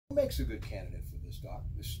Who makes a good candidate for this, doc,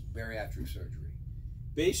 this bariatric surgery?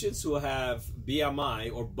 Patients who have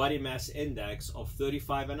BMI or body mass index of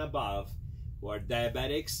 35 and above, who are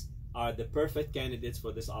diabetics, are the perfect candidates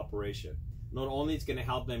for this operation. Not only it's going to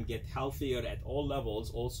help them get healthier at all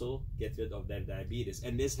levels, also get rid of their diabetes.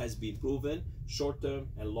 And this has been proven, short-term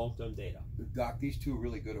and long-term data. Doc, these two are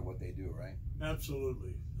really good at what they do, right?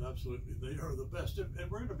 Absolutely, absolutely. They are the best.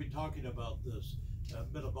 And we're going to be talking about this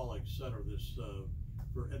metabolic center, this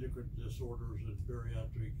for endocrine disorders and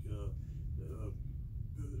bariatric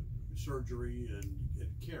surgery and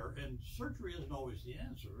care. And surgery isn't always the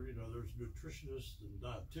answer. You know, there's nutritionists and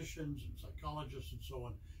dietitians and psychologists and so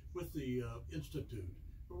on with the Institute.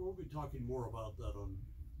 But we'll be talking more about that on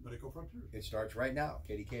Medical Frontiers. It starts right now,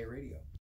 Kdka Radio.